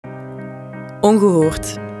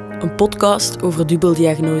Ongehoord, een podcast over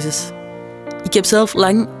dubbeldiagnoses. Ik heb zelf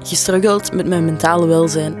lang gestruggeld met mijn mentale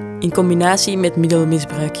welzijn, in combinatie met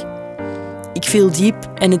middelenmisbruik. Ik viel diep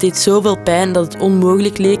en het deed zoveel pijn dat het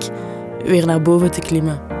onmogelijk leek weer naar boven te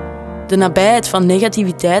klimmen. De nabijheid van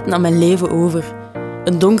negativiteit nam mijn leven over,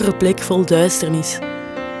 een donkere plek vol duisternis.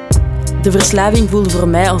 De verslaving voelde voor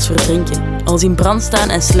mij als verdrinken, als in brand staan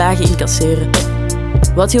en slagen incasseren.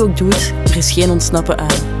 Wat je ook doet, er is geen ontsnappen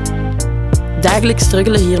aan. Dagelijks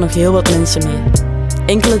struggelen hier nog heel wat mensen mee.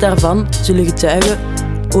 Enkelen daarvan zullen getuigen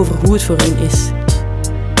over hoe het voor hen is.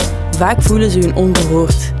 Vaak voelen ze hun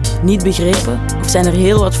ongehoord, niet begrepen of zijn er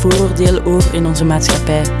heel wat vooroordelen over in onze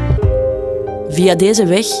maatschappij. Via deze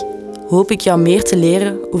weg hoop ik jou meer te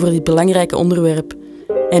leren over dit belangrijke onderwerp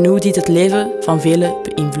en hoe dit het leven van velen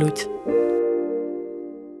beïnvloedt.